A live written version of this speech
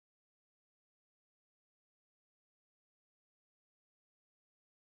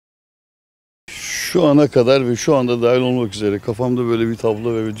Şu ana kadar ve şu anda dahil olmak üzere kafamda böyle bir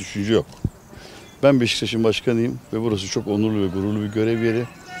tablo ve bir düşünce yok. Ben Beşiktaş'ın başkanıyım ve burası çok onurlu ve gururlu bir görev yeri.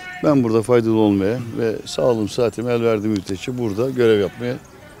 Ben burada faydalı olmaya ve sağlığım saatim el verdiği müddetçe burada görev yapmaya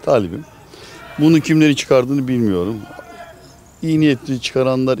talibim. Bunu kimleri çıkardığını bilmiyorum. İyi niyetli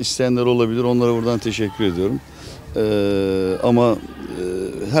çıkaranlar, isteyenler olabilir. Onlara buradan teşekkür ediyorum. Ama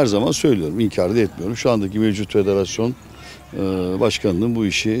her zaman söylüyorum, inkar da etmiyorum. Şu andaki mevcut federasyon başkanının bu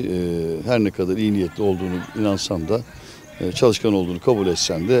işi her ne kadar iyi niyetli olduğunu inansam da, çalışkan olduğunu kabul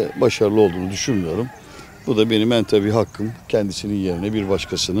etsem de başarılı olduğunu düşünmüyorum. Bu da benim en tabii hakkım. Kendisinin yerine bir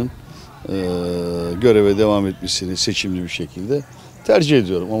başkasının göreve devam etmesini seçimli bir şekilde tercih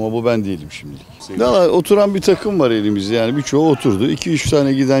ediyorum. Ama bu ben değilim şimdilik. Daha oturan bir takım var elimizde. Yani birçoğu oturdu. 2-3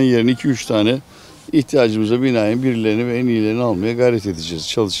 tane giden yerine 2-3 tane ihtiyacımıza binaen birilerini ve en iyilerini almaya gayret edeceğiz.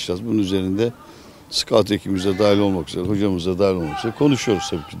 Çalışacağız. Bunun üzerinde scout ekibimize dahil olmak üzere, hocamıza dahil olmak üzere konuşuyoruz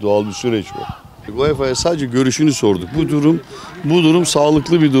tabii ki. Doğal bir süreç bu. UEFA'ya sadece görüşünü sorduk. Bu durum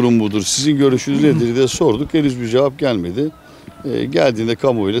sağlıklı bir durum mudur? Sizin görüşünüz nedir diye sorduk. Henüz bir cevap gelmedi. Geldiğinde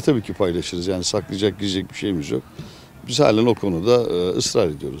kamuoyuyla tabii ki paylaşırız. Yani saklayacak, gizleyecek bir şeyimiz yok. Biz halen o konuda ısrar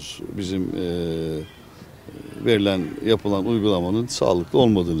ediyoruz. Bizim yapılan uygulamanın sağlıklı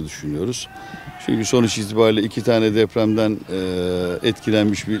olmadığını düşünüyoruz. Çünkü sonuç itibariyle 2 tane depremden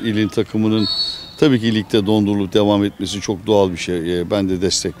etkilenmiş bir ilin takımının tabii ki ligde dondurulup devam etmesi çok doğal bir şey. Ben de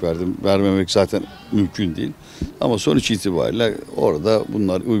destek verdim. Vermemek zaten mümkün değil. Ama sonuç itibariyle orada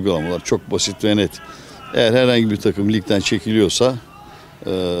uygulamalar çok basit ve net. Eğer herhangi bir takım ligden çekiliyorsa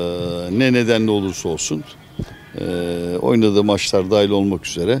ne nedenle olursa olsun oynadığı maçlar dahil olmak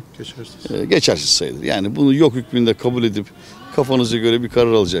üzere geçersiz sayılır. Yani bunu yok hükmünde kabul edip kafanıza göre bir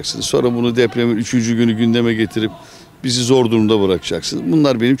karar alacaksınız. Sonra bunu depremin 3. günü gündeme getirip bizi zor durumda bırakacaksınız.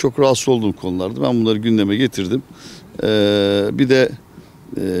 Bunlar benim çok rahatsız olduğum konulardı. Ben bunları gündeme getirdim. Bir de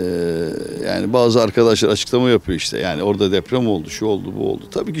yani bazı arkadaşlar açıklama yapıyor işte. Yani orada deprem oldu, şu oldu, bu oldu.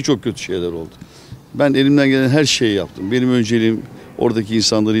 Tabii ki çok kötü şeyler oldu. Ben elimden gelen her şeyi yaptım. Benim önceliğim oradaki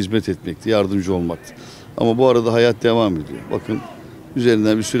insanlara hizmet etmekti, yardımcı olmaktı. Ama bu arada hayat devam ediyor. Bakın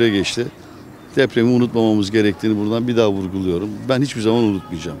üzerinden bir süre geçti. Depremi unutmamamız gerektiğini buradan bir daha vurguluyorum. Ben hiçbir zaman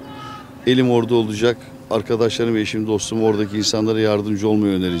unutmayacağım. Elim orada olacak. Arkadaşlarım ve eşim, dostum oradaki insanlara yardımcı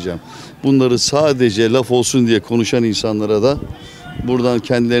olmayı önereceğim. Bunları sadece laf olsun diye konuşan insanlara da buradan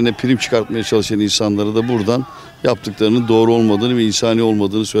kendilerine prim çıkartmaya çalışan insanlara da buradan yaptıklarının doğru olmadığını ve insani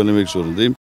olmadığını söylemek zorundayım.